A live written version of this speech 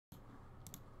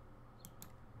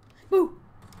Boo!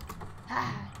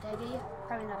 Ah, did I get you?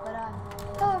 Probably not, but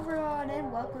hello everyone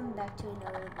and welcome back to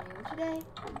another video. Today,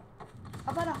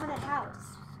 about a haunted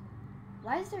house.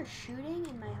 Why is there shooting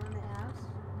in my haunted house?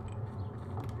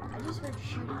 I just heard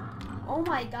shooting. Oh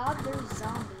my god, there's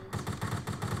zombies.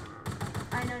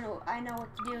 I know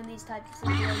what to do in these types of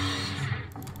situations.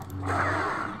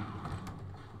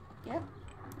 Yep.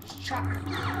 Just chop.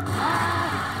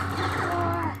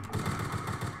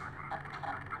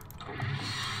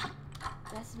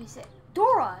 Has to be safe.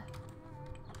 Dora!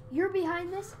 You're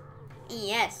behind this?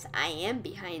 Yes, I am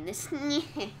behind this.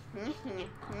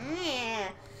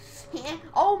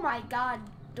 Oh my god,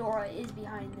 Dora is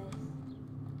behind this.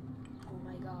 Oh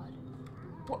my god.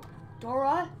 What?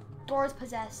 Dora? Dora's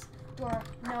possessed. Dora,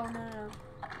 no.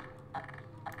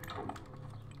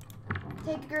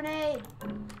 Take a grenade.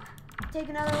 Take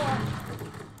another one.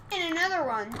 And another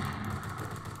one.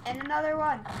 And another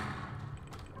one.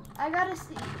 I gotta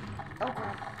see. Oh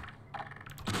god.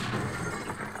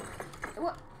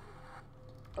 What?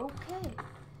 Okay.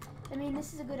 I mean,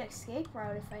 this is a good escape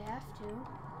route if I have to.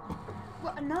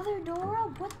 What, another Dora?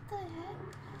 What the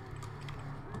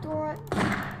heck? Dora.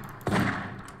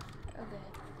 Okay.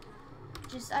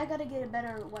 Just, I gotta get a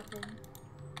better weapon.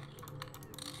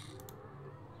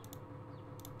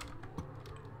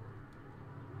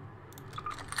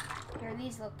 Here,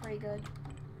 these look pretty good.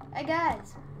 Hey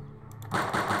guys.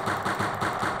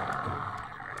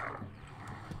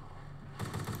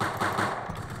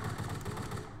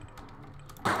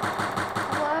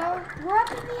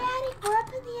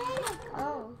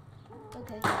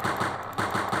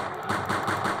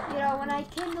 I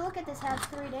came to look at this house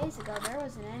 3 days ago. There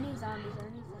wasn't any zombies or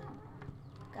anything.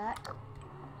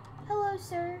 Hello,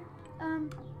 sir.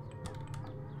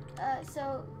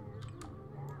 So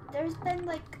there's been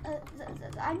like,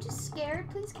 I'm just scared.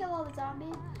 Please kill all the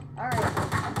zombies. All right.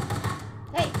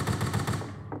 Hey.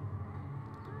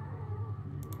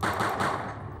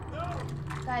 No.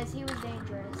 Guys, he was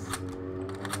dangerous.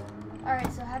 All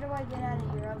right. So how do I get out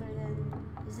of here? Other than,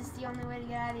 is this the only way to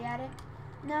get out of the attic?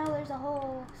 No, there's a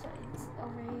hole. So it's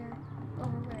over here.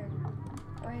 Over where?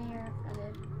 Over here.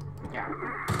 Okay. Yeah.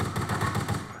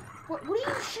 What are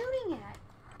you shooting at?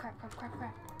 Crap.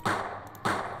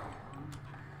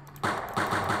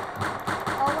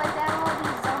 Oh, like that, all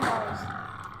these zombos.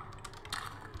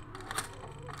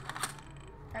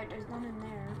 Alright, there's one in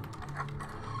there.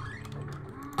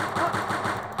 Oh.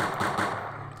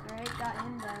 Alright, got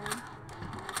him down.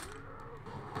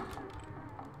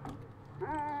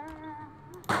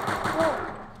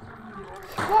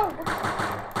 Whoa!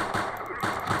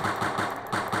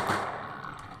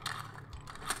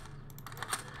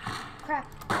 Crap.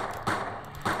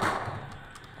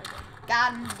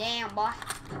 God damn, boy.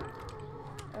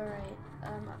 Alright,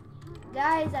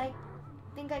 guys, I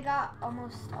think I got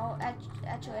almost all,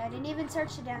 actually, I didn't even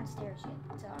search the downstairs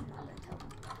yet, so I'm not gonna tell them.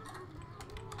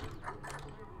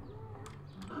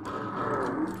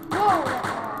 Whoa, that's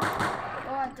all.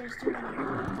 Oh, there's too many.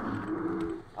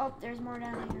 Oh, there's more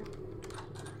down here.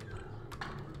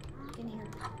 In here.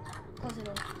 Close the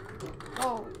door.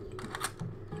 Whoa.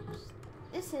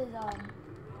 This is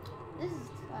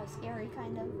scary,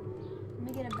 kind of. Let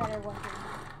me get a better weapon.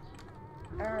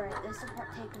 Alright, this will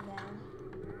take him down.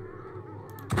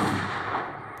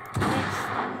 Next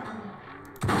thing.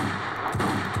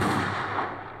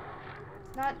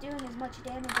 It's not doing as much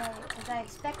damage as I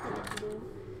expected it to do.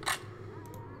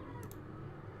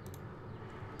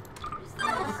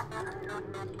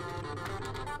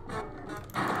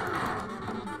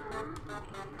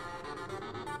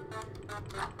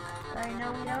 Alright, no,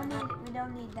 we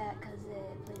don't need that because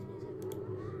it plays music.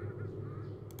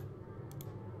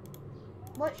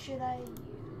 What should I use?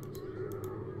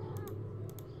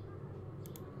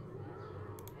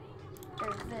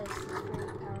 There's this. It's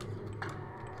really powerful.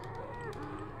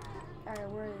 Alright,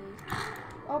 where are these?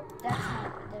 Oh, that's not a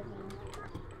dead one.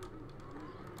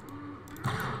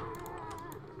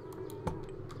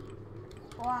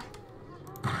 Wah.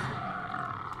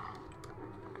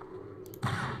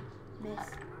 Miss.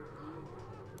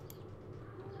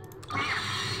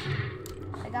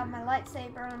 I got my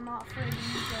lightsaber and I'm not free to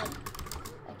use it.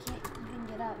 I can't even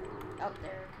get up. Up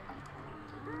there.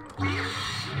 Okay. Yeah.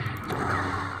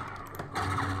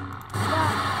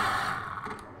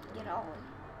 Get all.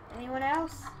 Anyone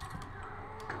else?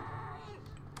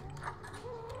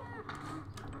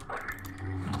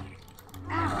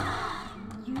 Ow.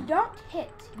 You don't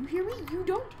hit. You hear me? You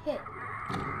don't hit.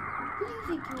 Who do you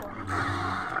think you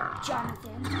are?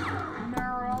 Jonathan,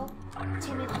 Merle,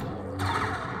 Timothy.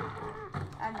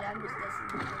 I'm just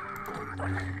listening.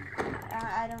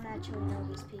 I don't actually know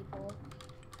these people.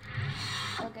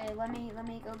 Okay, let me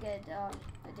go get a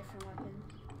different weapon.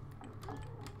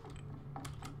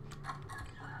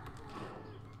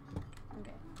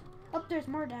 Okay. Oh, there's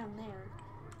more down there.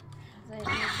 Let me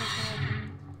take the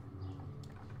weapon.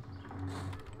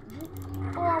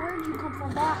 Oh, where did you come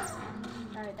from, boss?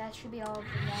 Alright, that should be all of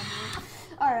them down here.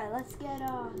 Alright, let's get,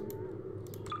 what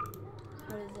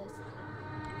is this?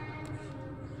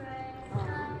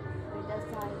 Wait, that's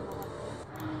not even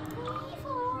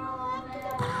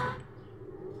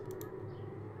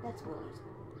that's Willie's.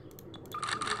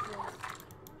 What is this?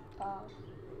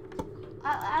 I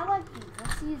like these.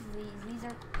 Let's use these. These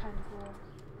are kind of cool.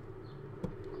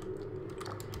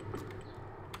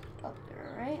 Up there,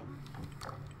 right?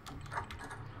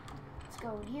 Let's go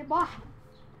in here, boy.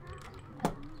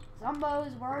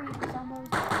 Zombos, where are you, Zombos?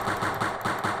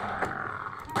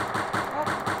 Oh.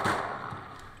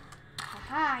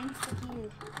 Haha,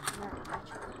 insta-killed. No,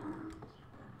 actually.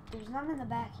 There's none in the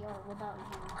backyard. What about here?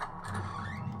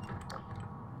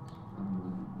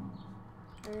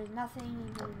 There's nothing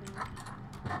in there.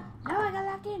 No, I got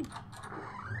locked in.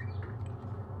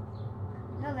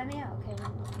 No, let me out. Okay.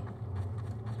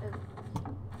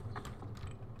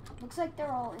 Looks like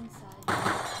they're all inside.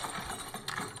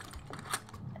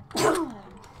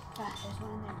 Ah, there's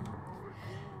one in there.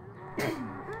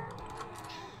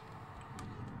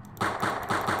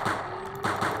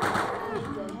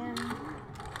 Get him.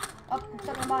 Oh, I'm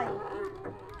stuck in my body.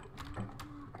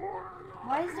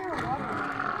 Why is there a water?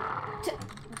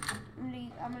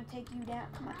 I'm gonna take you down.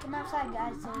 Come outside,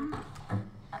 guys. So.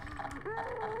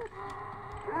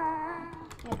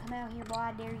 Yeah, come out here, boy.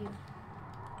 I dare you.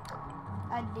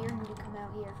 I dare you to come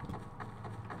out here.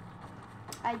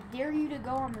 I dare you to go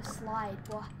on the slide,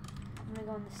 boy. I'm gonna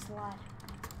go on the slide.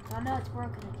 I know it's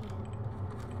broken, I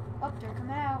can't. Up there, come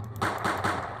out.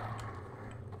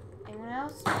 Anyone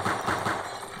else?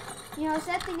 You know, the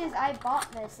sad thing is I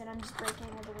bought this and I'm just breaking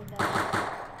all the windows.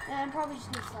 And I'm probably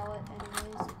just gonna sell it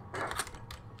anyways.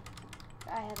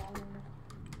 I had a home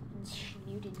in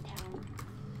Snewton Town.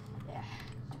 Yeah,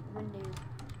 window.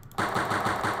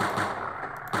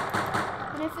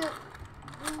 And if it...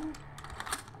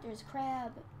 there's a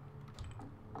crab.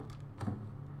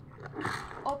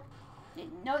 Oh,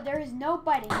 no, there is no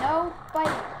biting. No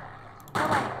biting. No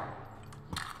biting.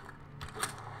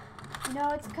 You know,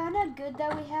 it's kind of good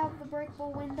that we have the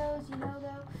breakable windows, you know,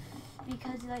 though.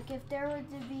 Because, like, if there were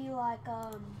to be, like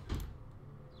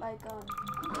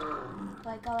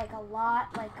a lot,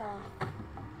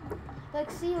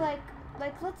 see,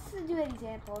 let's do an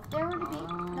example. If there were to be,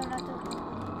 no, not the...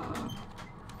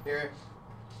 Here.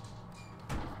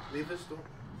 Leave this door.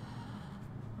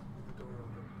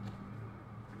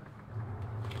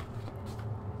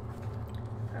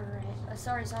 Alright,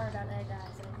 sorry about that,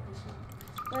 guys.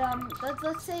 But,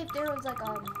 let's say if there was,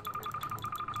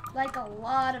 like a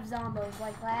lot of zombos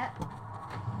like that.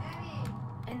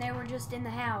 And they were just in the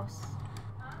house.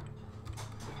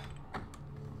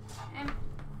 And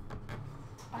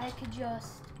I could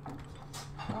just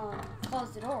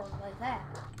close the door like that.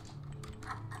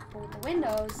 But with the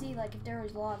windows, see, like if there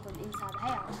was a lot of them inside the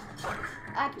house,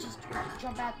 I could just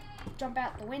jump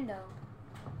out the window.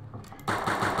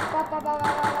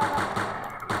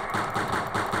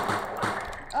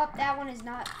 Oh, that one is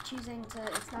not choosing to.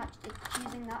 It's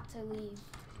choosing not to leave.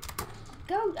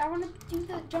 Go! I want to do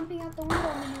the jumping out the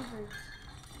window maneuver.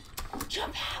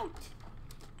 Jump out!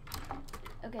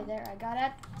 Okay, there. I got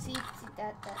it. See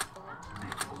that.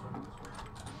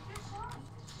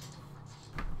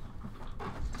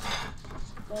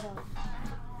 But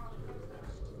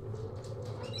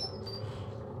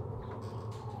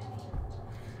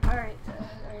Alright,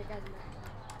 guys.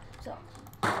 So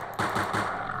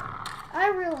I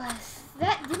realized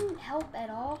that didn't help at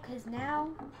all because now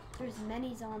there's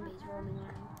many zombies roaming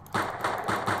around.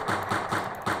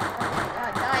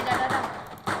 Okay,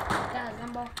 die,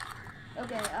 Zombo.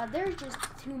 Okay, there's just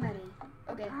too many.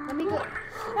 Okay, let me go.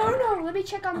 Oh no, let me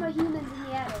check on the humans in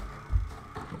the attic.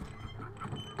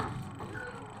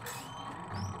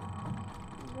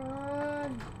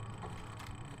 Run.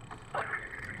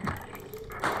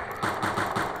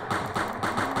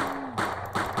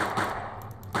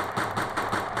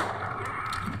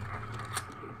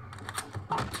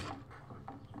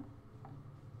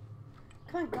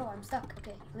 Come on, go, I'm stuck.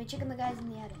 Okay, let me check on the guys in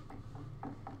the attic.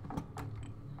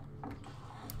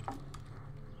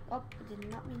 Oh, I did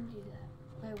not mean to do that.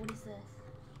 Wait, what is this?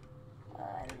 I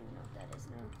don't even know what that is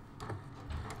now.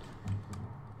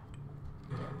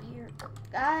 Get up here.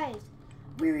 Guys,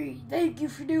 we thank you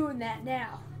for doing that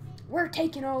now. We're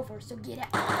taking over, so get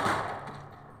out.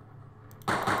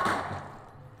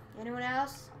 Anyone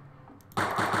else?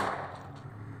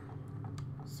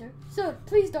 sir. Sir,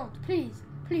 please don't. Please,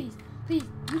 please, please.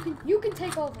 You can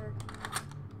take over.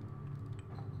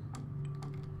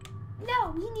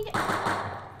 No, we need it.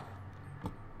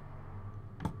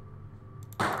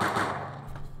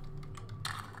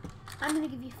 I'm gonna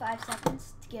give you 5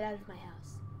 seconds to get out of my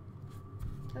house.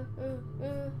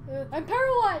 I'm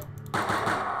paralyzed.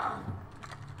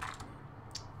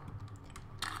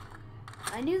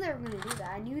 I knew they were gonna do that.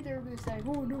 I knew they were gonna say,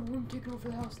 "Oh no, I'm taking over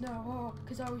the house now," oh,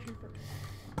 because I was here for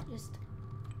just.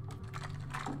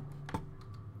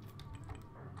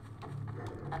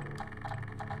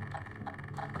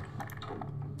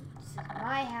 This is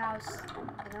my house,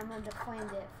 and I'm gonna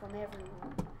defend it from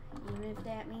everyone, even if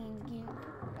that means doing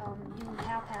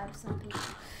pow to some people.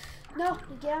 No,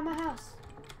 get out of my house.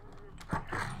 Get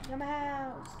out of my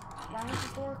house. Why is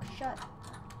this door shut?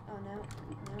 Oh no, no,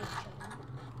 it's shut.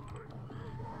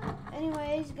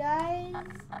 Anyways, guys,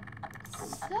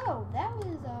 so that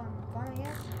was fun, I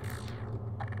guess.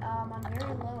 I'm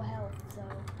very low health, so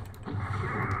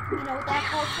you know what that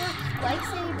calls for?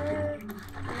 Lightsaber.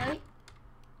 Wait.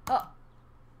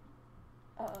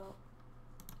 Uh-oh.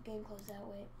 Game closed that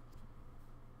way.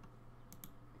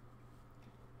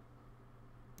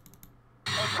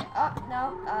 Okay. Oh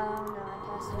no. Oh no, I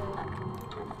passed away.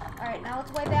 Alright, now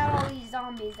let's wipe out all these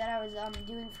zombies that I was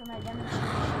doing for my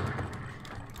demonstration.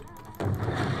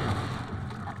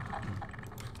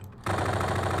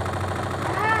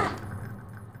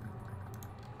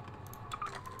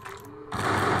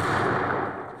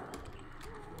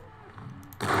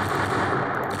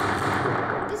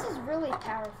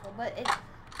 But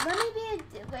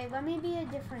let me be a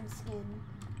different skin,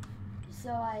 so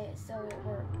it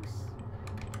works.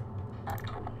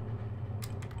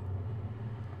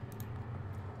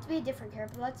 Let's be a different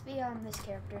character. Let's be this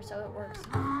character, so it works.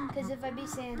 Because if I be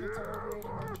Sans, it's a little weird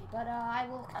and glitchy. But I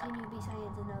will continue to be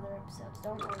Sans in other episodes.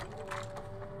 Don't worry.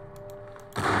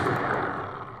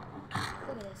 Look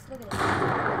at this. Look at this.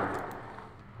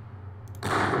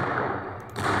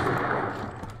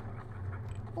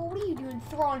 What are you doing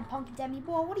throwing pumpkins at me,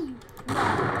 boy? What are you? No.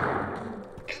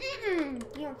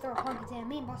 You don't throw pumpkins at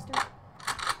me, Buster.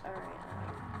 Alright.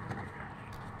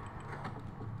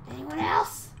 Anyone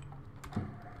else?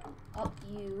 Oh,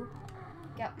 you.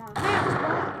 Got my mouse,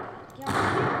 boy. Get on my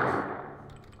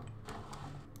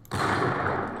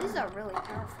mouse. This is a really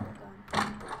powerful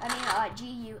gun. I mean,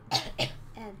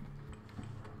 G-U-N.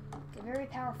 It's a very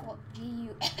powerful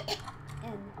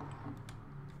G-U-N.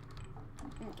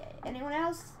 Okay, anyone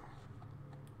else?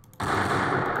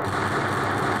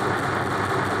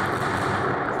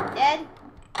 Dead?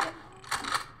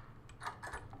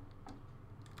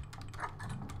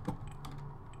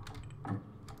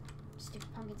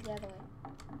 Stupid pumpkins, get out of the way.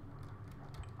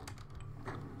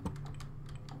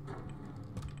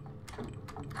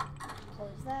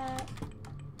 Close that.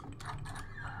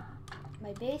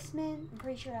 My basement, I'm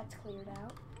pretty sure that's cleared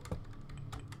out.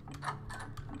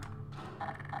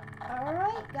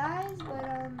 Alright, guys,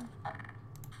 but,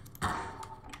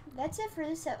 that's it for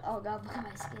this oh god, look at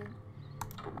my skin.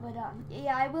 But,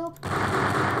 yeah, I will.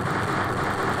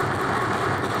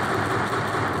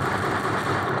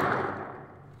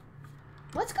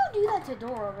 Let's go do that to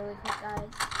Dora really quick, guys.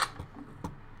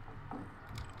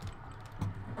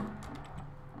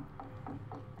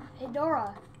 Hey,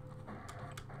 Dora.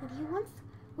 What do you want?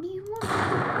 What do you want?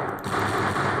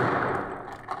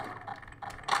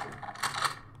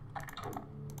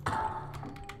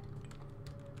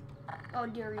 Oh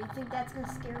dear, you think that's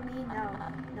gonna scare me? No.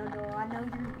 No, Dora, I know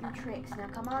your tricks. Now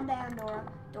come on down, Dora.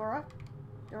 Dora?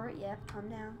 Dora, yeah, calm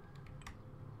down.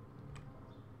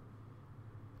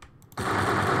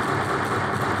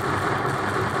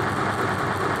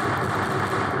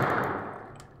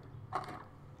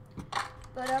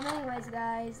 But anyways,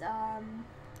 guys, so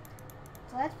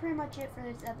that's pretty much it for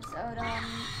this episode.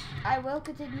 I will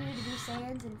continue to do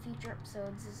Sans in future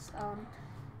episodes.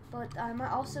 But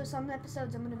also some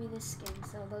episodes I'm going to be this skin,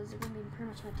 so those are going to be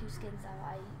pretty much my 2 skins that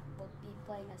I will be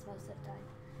playing as most of the time.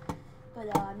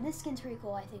 But this skin's pretty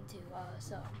cool, I think, too.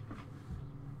 So,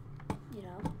 you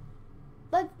know,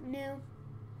 like if you're new,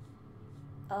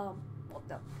 well,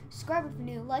 no, subscribe if you're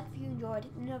new, like if you enjoyed,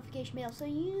 hit the notification bell so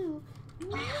you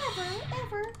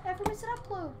never, ever miss an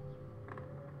upload.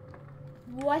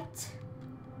 What?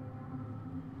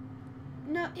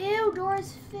 No, ew,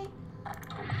 Dora's fake.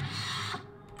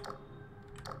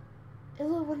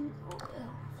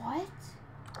 What?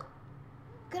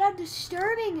 Look at how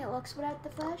disturbing it looks without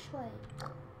the flashlight.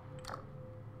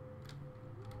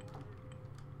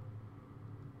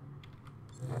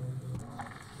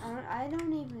 I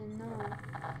don't even know.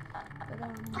 But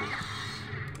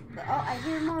But, oh, I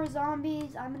hear more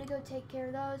zombies. I'm gonna go take care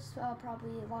of those. I'll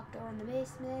probably lock door in the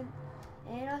basement.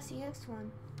 And I'll see you next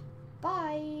one.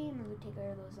 Bye. I'm gonna go take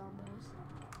care of those zombies.